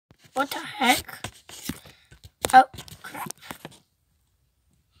What the heck? Oh, crap.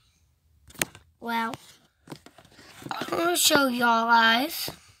 Well, I'm going to show y'all guys.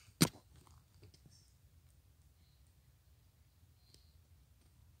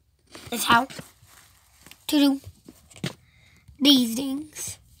 Is how to do these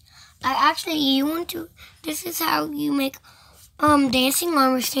things. This is how you make dancing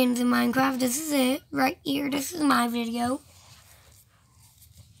armor stands in Minecraft. This is it right here. This is my video.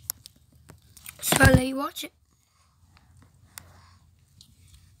 So I'll let you watch it.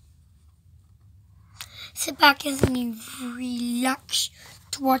 Sit back and you relax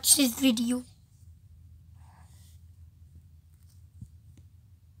to watch this video.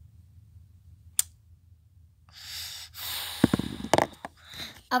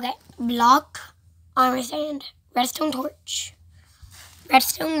 Okay, block, armor stand, redstone torch,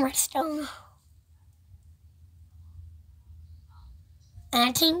 redstone. And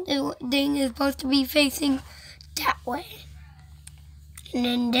I think the thing is supposed to be facing that way.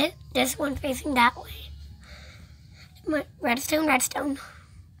 And then this one facing that way. Redstone.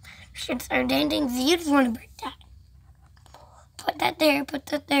 Should start doing things. You just want to break that. Put that there.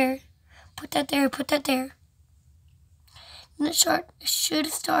 And it should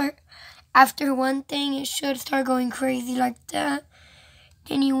start, after one thing, it should start going crazy like that.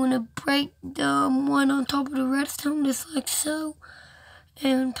 Then you want to break the one on top of the redstone, just like so.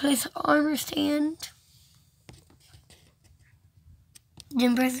 And place an armor stand.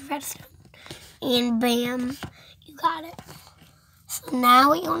 Then press the redstone. And bam, you got it. So now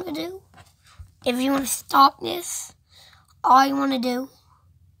what you want to do, if you want to stop this, all you want to do,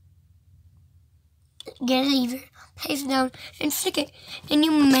 get a lever, place it down, and stick it. And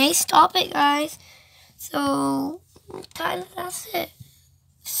you may stop it, guys. So, kind of that's it.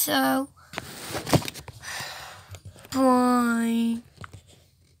 So, bye.